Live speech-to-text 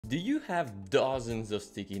Do you have dozens of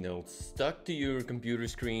sticky notes stuck to your computer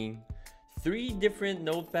screen? 3 different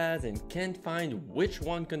notepads and can't find which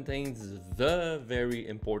one contains the very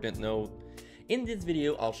important note? In this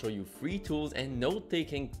video, I'll show you free tools and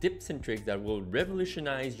note-taking tips and tricks that will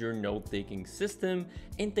revolutionize your note-taking system,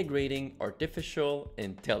 integrating artificial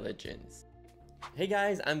intelligence. Hey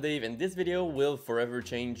guys, I'm Dave, and this video will forever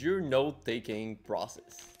change your note-taking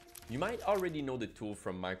process. You might already know the tool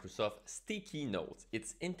from Microsoft Sticky Notes.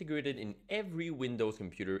 It's integrated in every Windows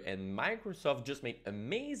computer, and Microsoft just made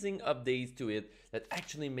amazing updates to it that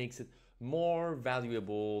actually makes it more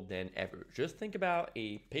valuable than ever. Just think about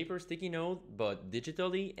a paper sticky note, but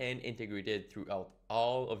digitally and integrated throughout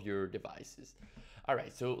all of your devices. All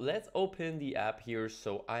right, so let's open the app here.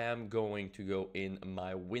 So I am going to go in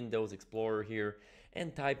my Windows Explorer here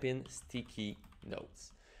and type in Sticky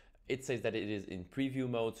Notes. It says that it is in preview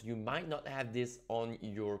mode, so you might not have this on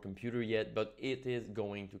your computer yet, but it is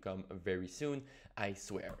going to come very soon, I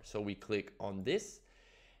swear. So we click on this,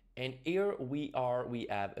 and here we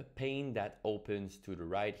have a pane that opens to the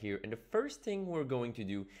right here. And the first thing we're going to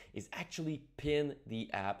do is actually pin the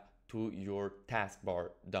app to your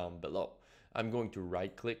taskbar down below. I'm going to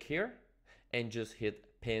right click here and just hit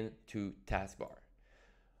pin to taskbar.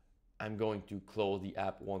 I'm going to close the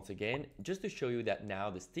app once again, just to show you that now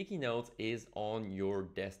the sticky notes is on your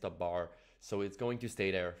desktop bar, so it's going to stay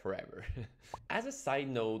there forever. As a side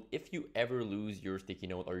note, if you ever lose your sticky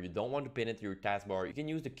note or you don't want to pin it to your taskbar, you can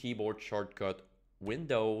use the keyboard shortcut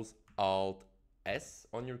Windows Alt S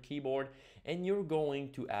on your keyboard, and you're going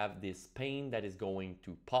to have this pane that is going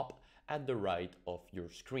to pop at the right of your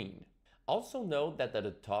screen. Also note that at the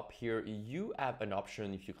top here, you have an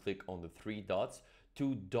option if you click on the 3 dots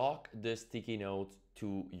to dock the sticky notes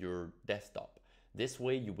to your desktop. This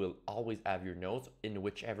way you will always have your notes in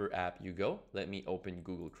whichever app you go. Let me open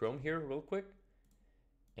Google Chrome here real quick,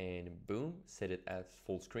 and boom, set it as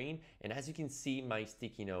full screen. And as you can see, my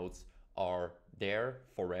sticky notes are there,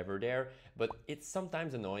 forever there, but it's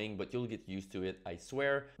sometimes annoying, but you'll get used to it, I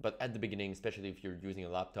swear. But at the beginning, especially if you're using a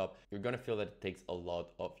laptop, you're gonna feel that it takes a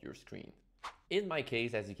lot of your screen. In my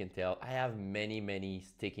case, as you can tell, I have many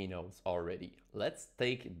sticky notes already. Let's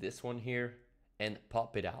take this one here and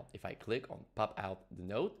pop it out. If I click on pop out the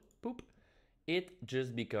note, boop, it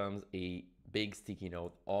just becomes a big sticky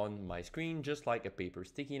note on my screen, just like a paper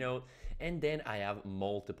sticky note. And then I have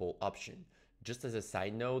multiple options. Just as a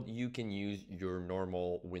side note, you can use your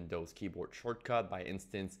normal Windows keyboard shortcut. By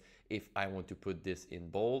instance, if I want to put this in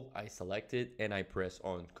bold, I select it and I press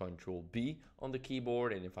on Ctrl B on the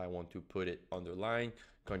keyboard. And if I want to put it underline,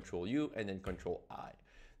 Ctrl U and then Ctrl I.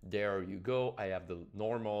 There you go. I have the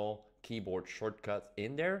normal keyboard shortcuts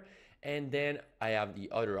in there. And then I have the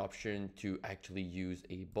other option to actually use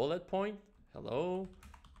a bullet point. Hello,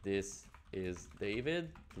 this is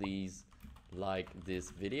David. Please like this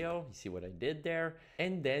video. You see what I did there?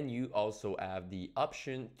 And then you also have the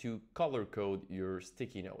option to color code your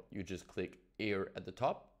sticky note. You just click here at the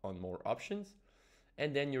top on more options,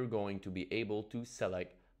 and then you're going to be able to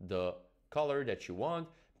select the color that you want.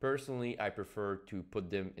 Personally, I prefer to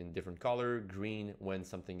put them in different color: green when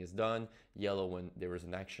something is done, yellow when there is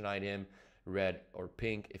an action item, red or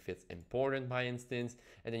pink if it's important, by instance.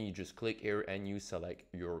 And then you just click here and you select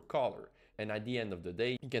your color. And at the end of the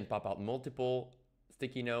day, you can pop out multiple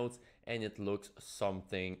sticky notes and it looks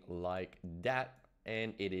something like that.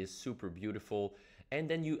 And it is super beautiful. And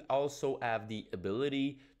then you also have the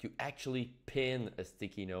ability to actually pin a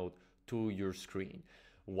sticky note to your screen.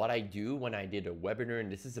 What I do when I did a webinar,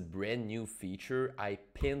 and this is a brand new feature, I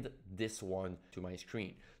pinned this one to my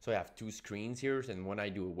screen. So I have 2 screens here, and when I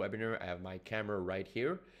do a webinar, I have my camera right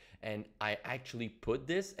here, and I actually put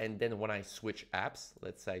this, and then when I switch apps,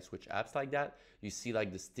 let's say I switch apps like that, you see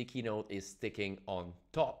like the sticky note is sticking on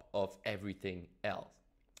top of everything else.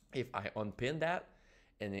 If I unpin that,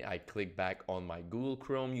 and then I click back on my Google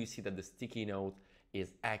Chrome, you see that the sticky note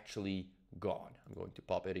is actually gone. I'm going to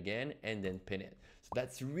pop it again and then pin it. So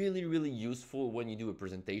that's really useful when you do a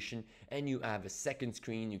presentation and you have a second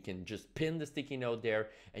screen. You can just pin the sticky note there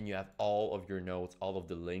and you have all of your notes, all of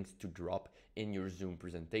the links to drop in your Zoom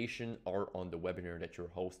presentation or on the webinar that you're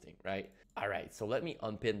hosting, right? All right, so let me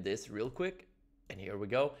unpin this real quick, and here we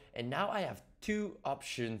go. And now I have 2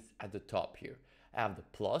 options at the top here. I have the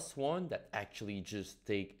plus one that actually just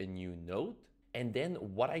take a new note. And then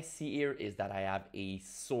what I see here is that I have a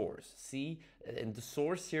source. See, and the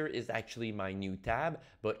source here is actually my new tab.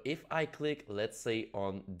 But if I click, let's say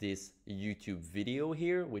on this YouTube video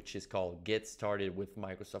here, which is called Get Started with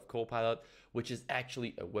Microsoft Copilot, which is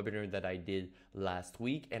actually a webinar that I did last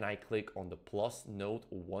week, and I click on the plus note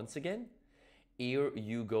once again, here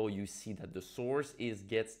you go, you see that the source is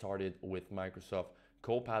Get Started with Microsoft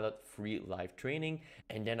Copilot free live training.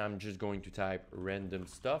 And then I'm just going to type random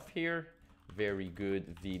stuff here, very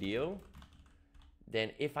good video. Then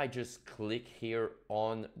if I just click here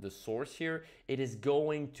on the source here, it is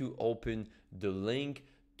going to open the link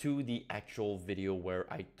to the actual video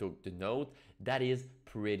where I took the note. That is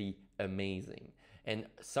pretty amazing. And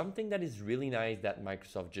something that is really nice that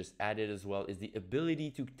Microsoft just added as well is the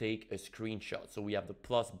ability to take a screenshot. So we have the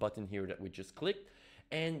plus button here that we just clicked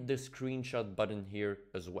and the screenshot button here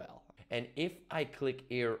as well. And if I click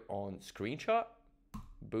here on screenshot,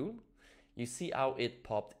 boom, you see how it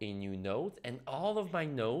popped a new note, and all of my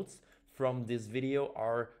notes from this video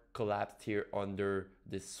are collapsed here under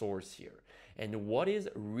this source here. And what is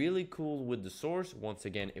really cool with the source, once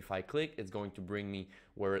again, if I click, it's going to bring me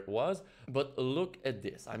where it was. But look at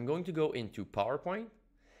this. I'm going to go into PowerPoint,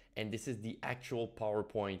 and this is the actual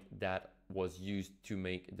PowerPoint that was used to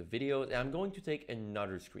make the video. And I'm going to take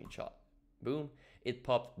another screenshot. Boom. It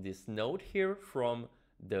popped this note here from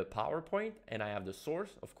the PowerPoint, and I have the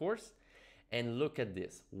source, of course. And look at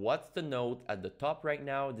this. What's the note at the top right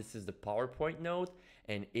now? This is the PowerPoint note.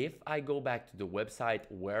 And if I go back to the website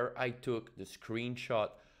where I took the screenshot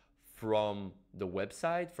from the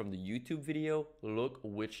website, from the YouTube video, look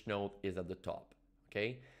which note is at the top.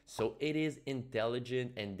 Okay, so it is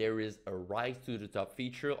intelligent and there is a rise to the top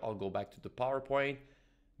feature. I'll go back to the PowerPoint.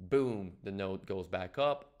 Boom, the note goes back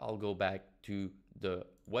up. I'll go back to the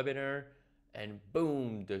webinar and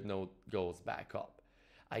boom, the note goes back up.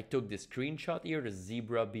 I took the screenshot here, the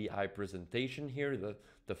Zebra BI presentation here,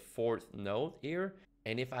 the fourth note here.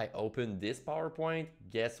 And if I open this PowerPoint,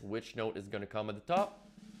 guess which note is gonna come at the top?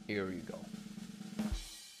 Here you go.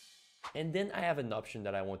 And then I have an option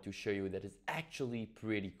that I want to show you that is actually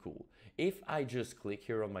pretty cool. If I just click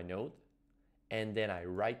here on my note, and then I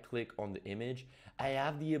right click on the image, I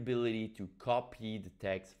have the ability to copy the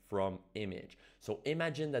text from image. So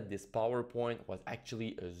imagine that this PowerPoint was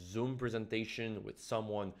actually a Zoom presentation with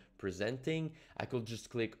someone presenting. I could just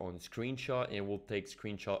click on screenshot and it will take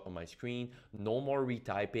screenshot on my screen. No more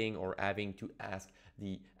retyping or having to ask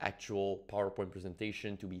the actual PowerPoint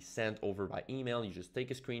presentation to be sent over by email. You just take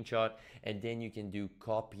a screenshot and then you can do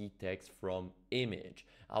copy text from image.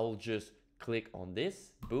 I'll just click on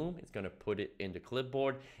this, boom, it's gonna put it in the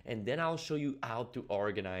clipboard, and then I'll show you how to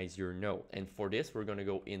organize your note. And for this, we're gonna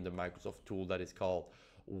go in the Microsoft tool that is called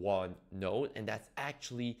OneNote, and that's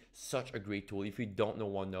actually such a great tool. If you don't know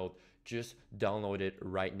OneNote, just download it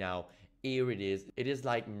right now. Here it is. It is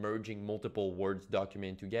like merging multiple Words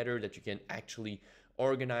document together that you can actually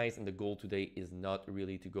organize, and the goal today is not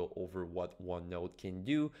really to go over what OneNote can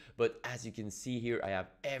do, but as you can see here, I have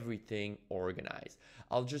everything organized.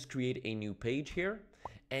 I'll just create a new page here,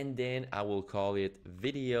 and then I will call it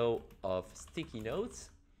Video of Sticky Notes,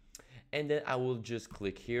 and then I will just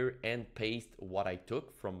click here and paste what I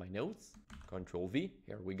took from my notes. Control V,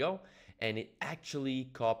 here we go, and it actually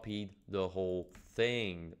copied the whole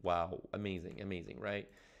thing. Wow, amazing, amazing, right?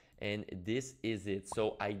 And this is it.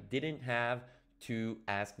 So I didn't have to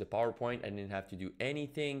ask the PowerPoint, I didn't have to do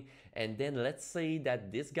anything. And then let's say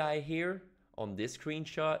that this guy here on this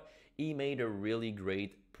screenshot, he made a really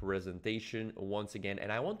great presentation once again,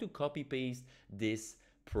 and I want to copy paste this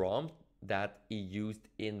prompt that he used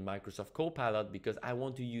in Microsoft Copilot because I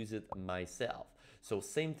want to use it myself. So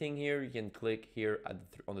same thing here, you can click here at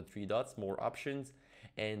on the three dots, more options,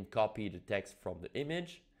 and copy the text from the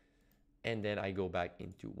image. And then I go back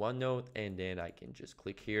into OneNote, and then I can just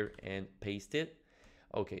click here and paste it.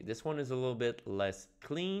 Okay, this one is a little bit less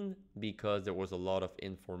clean because there was a lot of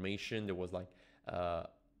information. There was like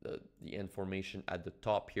the information at the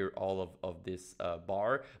top here, all of this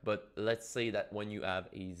bar. But let's say that when you have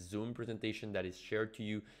a Zoom presentation that is shared to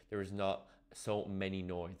you, there is not so many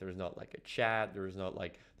noise. There's not like a chat, there's not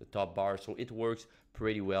like the top bar. So it works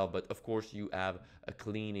pretty well, but of course you have a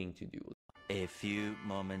cleaning to do. A few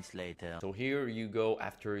moments later. So here you go,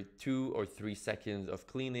 after 2 or 3 seconds of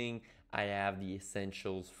cleaning, I have the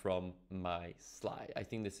essentials from my slide. I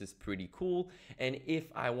think this is pretty cool. And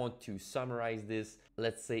if I want to summarize this,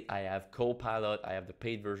 let's say I have Copilot, I have the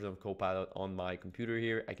paid version of Copilot on my computer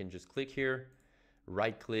here. I can just click here,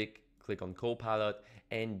 right click, click on Copilot,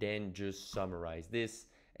 and then just summarize this.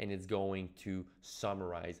 And it's going to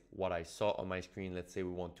summarize what I saw on my screen. Let's say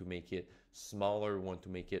we want to make it smaller, we want to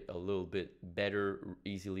make it a little bit better,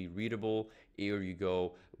 easily readable. Here you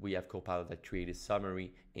go. We have Copilot that created a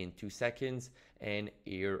summary in 2 seconds, and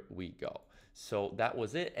here we go. So that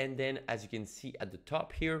was it. And then as you can see at the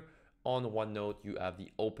top here on OneNote, you have the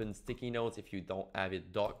open sticky notes. If you don't have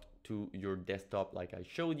it docked to your desktop like I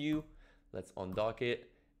showed you, let's undock it.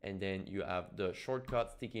 and then you have the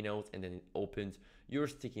shortcut sticky notes, and then it opens your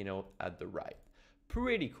sticky note at the right.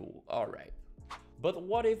 Pretty cool. All right. But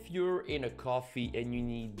what if you're in a coffee and you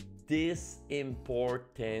need this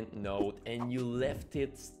important note and you left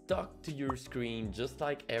it stuck to your screen just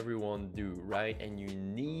like everyone do, right? And you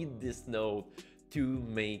need this note to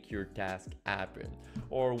make your task happen.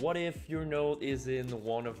 Or what if your note is in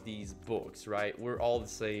one of these books, right? We're all the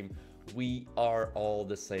same. We are all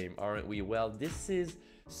the same, aren't we? Well, this is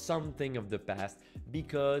something of the past,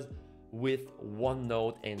 because with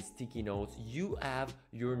OneNote and sticky notes, you have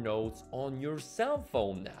your notes on your cell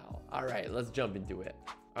phone now. All right, let's jump into it.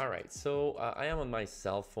 All right, so I am on my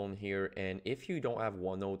cell phone here, and if you don't have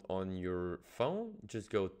OneNote on your phone, just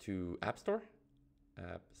go to App Store.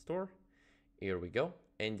 Here we go,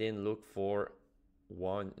 and then look for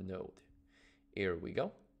OneNote. Here we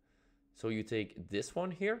go. So you take this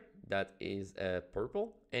one here, that is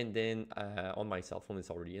purple, and then on my cell phone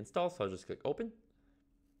it's already installed, so I'll just click open.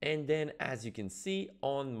 And then as you can see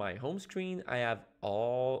on my home screen, I have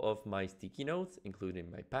all of my sticky notes, including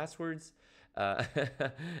my passwords. So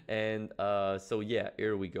yeah,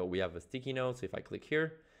 here we go. We have a sticky note. So if I click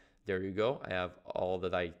here, there you go. I have all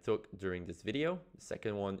that I took during this video. The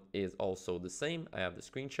second one is also the same. I have the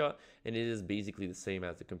screenshot, and it is basically the same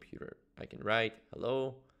as the computer. I can write,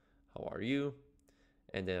 hello, how are you?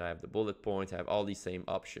 And then I have the bullet points. I have all these same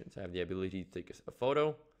options. I have the ability to take a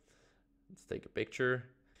photo. Let's take a picture.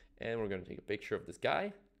 And we're going to take a picture of this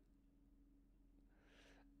guy.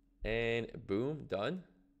 And boom, done.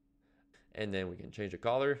 And then we can change the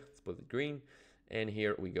color. Let's put it green. And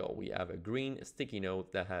here we go. We have a green sticky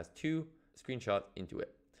note that has 2 screenshots into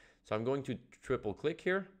it. So I'm going to triple click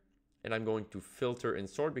here, and I'm going to filter and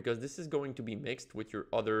sort, because this is going to be mixed with your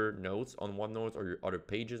other notes on OneNote, or your other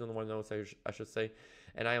pages on OneNote, I should say.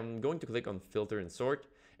 And I am going to click on filter and sort.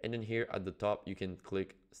 And then here at the top, you can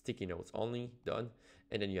click sticky notes only, done.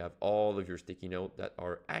 And then you have all of your sticky notes that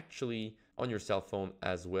are actually on your cell phone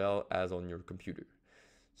as well as on your computer.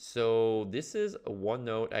 So this is a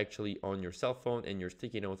OneNote actually on your cell phone, and your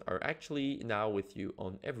sticky notes are actually now with you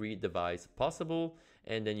on every device possible.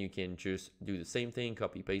 And then you can just do the same thing,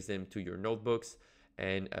 copy paste them to your notebooks,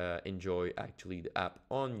 and enjoy actually the app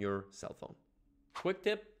on your cell phone. Quick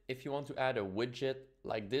tip, if you want to add a widget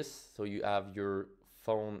like this, so you have your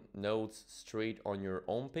phone notes straight on your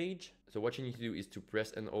home page. So what you need to do is to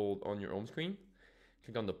press and hold on your home screen,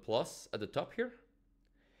 click on the plus at the top here,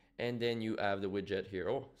 and then you have the widget here.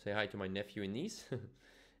 Oh, say hi to my nephew and niece.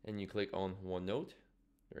 And you click on OneNote.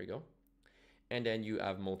 There you go. And then you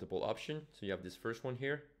have multiple options. So you have this first one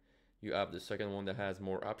here, you have the second one that has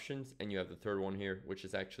more options, and you have the third one here, which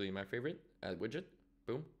is actually my favorite, add widget.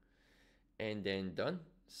 Boom. And then done.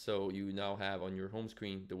 So you now have on your home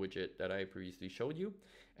screen the widget that I previously showed you,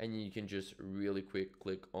 and you can just really quick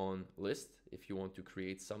click on list. If you want to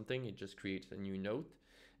create something, it just creates a new note,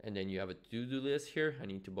 and then you have a to-do list here. I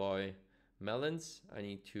need to buy melons, I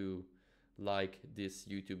need to like this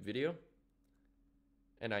YouTube video,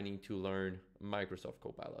 and I need to learn Microsoft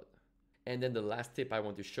Copilot. And then the last tip I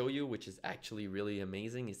want to show you, which is actually really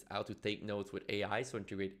amazing, is how to take notes with AI. So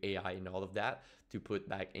integrate AI and all of that to put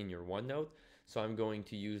back in your OneNote. So I'm going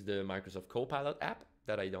to use the Microsoft Copilot app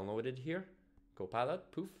that I downloaded here. Copilot,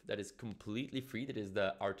 poof, that is completely free. That is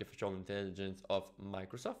the artificial intelligence of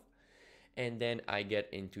Microsoft. And then I get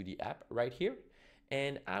into the app right here,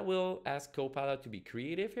 and I will ask Copilot to be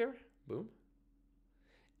creative here. Boom.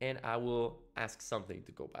 And I will ask something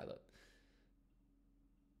to Copilot.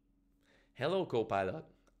 Hello, Copilot.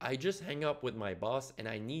 I just hang up with my boss and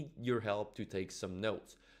I need your help to take some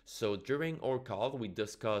notes. So during our call, we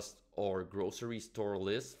discussed our grocery store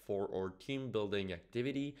list for our team building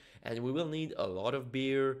activity, and we will need a lot of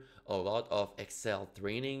beer, a lot of Excel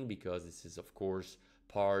training, because this is of course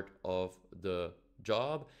part of the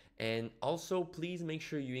job. And also please make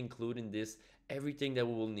sure you include in this everything that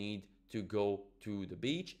we will need to go to the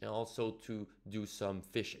beach and also to do some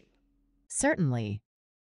fishing. Certainly.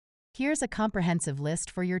 Here's a comprehensive list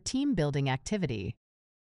for your team building activity.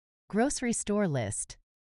 Grocery store list.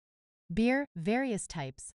 Beer, various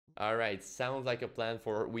types. All right, sounds like a plan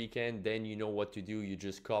for a weekend. Then you know what to do. You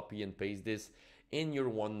just copy and paste this in your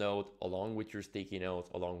OneNote along with your sticky notes,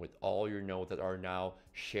 along with all your notes that are now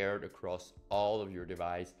shared across all of your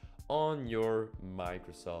device on your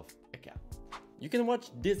Microsoft account. You can watch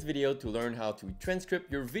this video to learn how to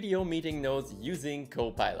transcript your video meeting notes using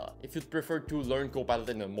Copilot. If you'd prefer to learn Copilot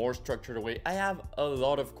in a more structured way, I have a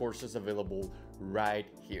lot of courses available right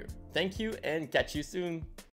here. Thank you and catch you soon.